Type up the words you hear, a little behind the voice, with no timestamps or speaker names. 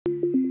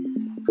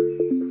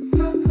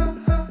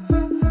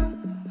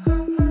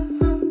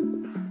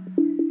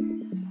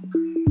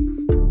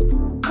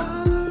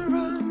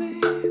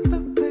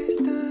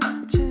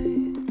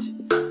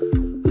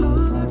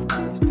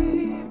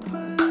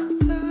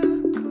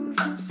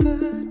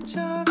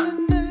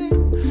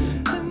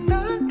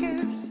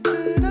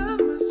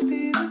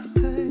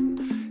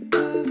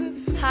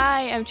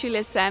I'm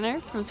Julia Sanner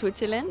from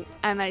Switzerland,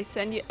 and I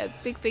send you a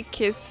big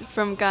kiss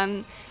from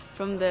Cannes,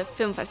 from the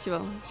film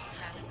festival.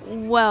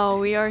 Well,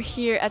 we are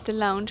here at the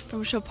lounge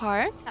from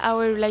Chopard.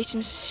 Our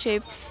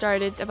relationship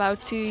started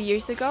about 2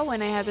 years ago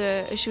when I had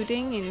a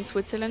shooting in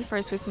Switzerland for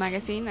a Swiss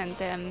magazine, and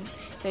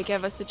they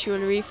gave us the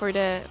jewelry for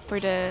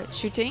the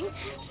shooting.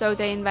 So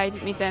they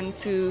invited me then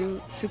to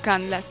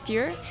Cannes last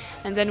year,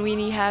 and then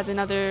we had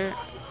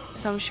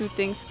some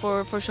shootings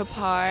for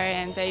Chopard,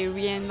 and they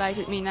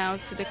re-invited me now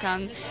to the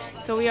Cannes.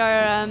 So we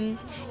are,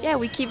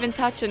 we keep in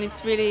touch, and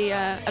it's really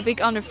a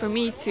big honor for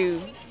me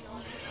to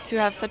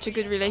have such a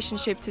good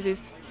relationship to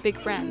this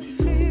big brand.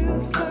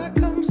 Feels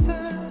like I'm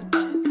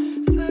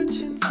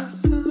searching for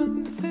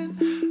something.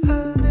 I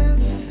live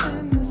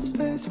in the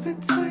space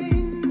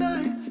between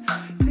nights.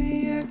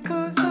 The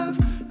echoes of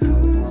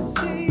who's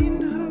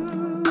seen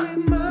who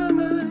in my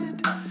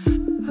mind.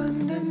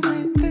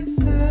 Underneath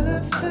this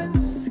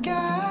elephant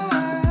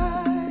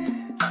sky,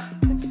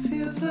 it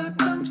feels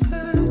like I'm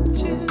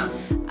searching.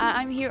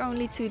 I'm here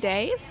only 2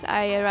 days.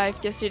 I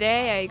arrived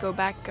yesterday. I go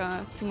back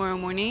tomorrow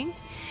morning.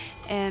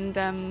 And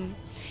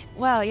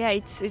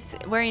it's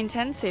very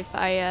intensive.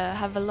 I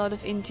have a lot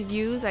of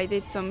interviews. I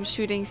did some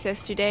shootings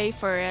yesterday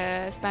for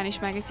a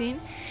Spanish magazine.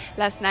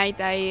 Last night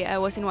I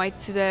was invited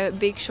to the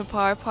big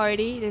Chopard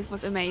party. This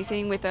was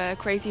amazing, with a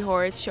Crazy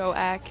Horse show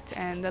act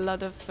and a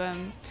lot of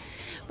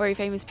very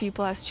famous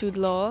people as Jude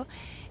Law.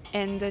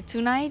 And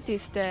tonight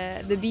is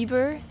the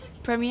Bieber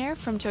premiere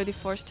from Jodie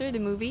Foster, the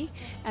movie,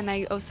 and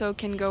I also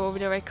can go over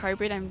the red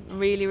carpet. I'm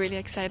really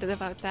excited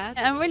about that.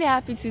 I'm really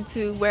happy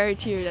to wear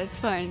it here, that's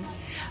fine.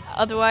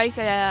 Otherwise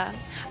I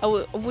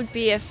would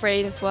be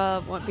afraid as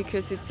well,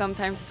 because it's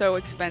sometimes so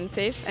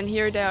expensive, and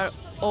here there are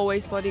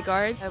always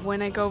bodyguards.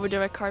 When I go over the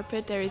red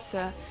carpet, there is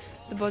the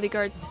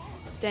bodyguard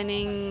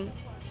standing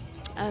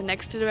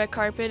next to the red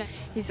carpet.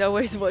 He's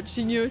always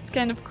watching you. It's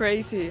kind of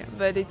crazy,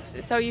 but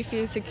it's how you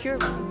feel secure.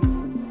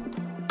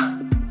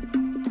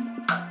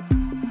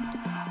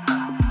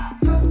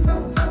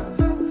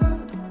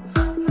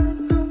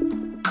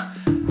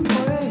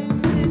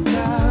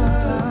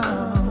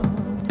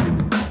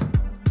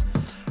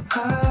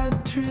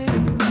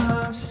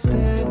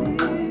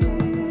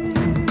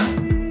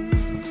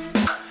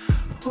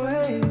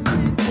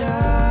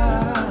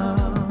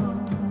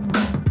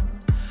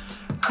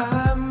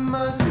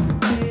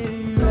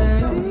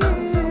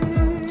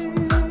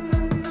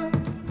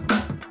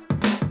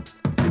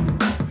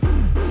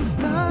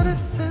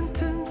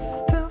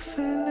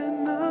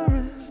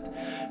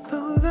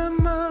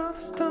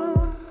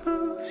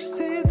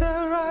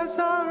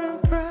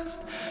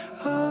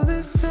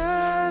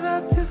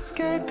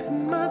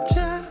 Escaping my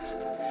chest,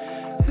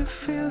 it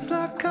feels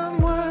like I'm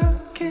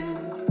working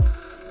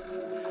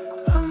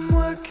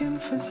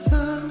for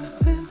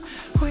something.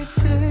 We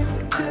dig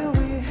till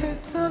we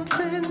hit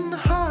something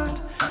hard,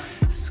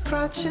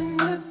 scratching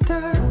the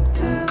dirt.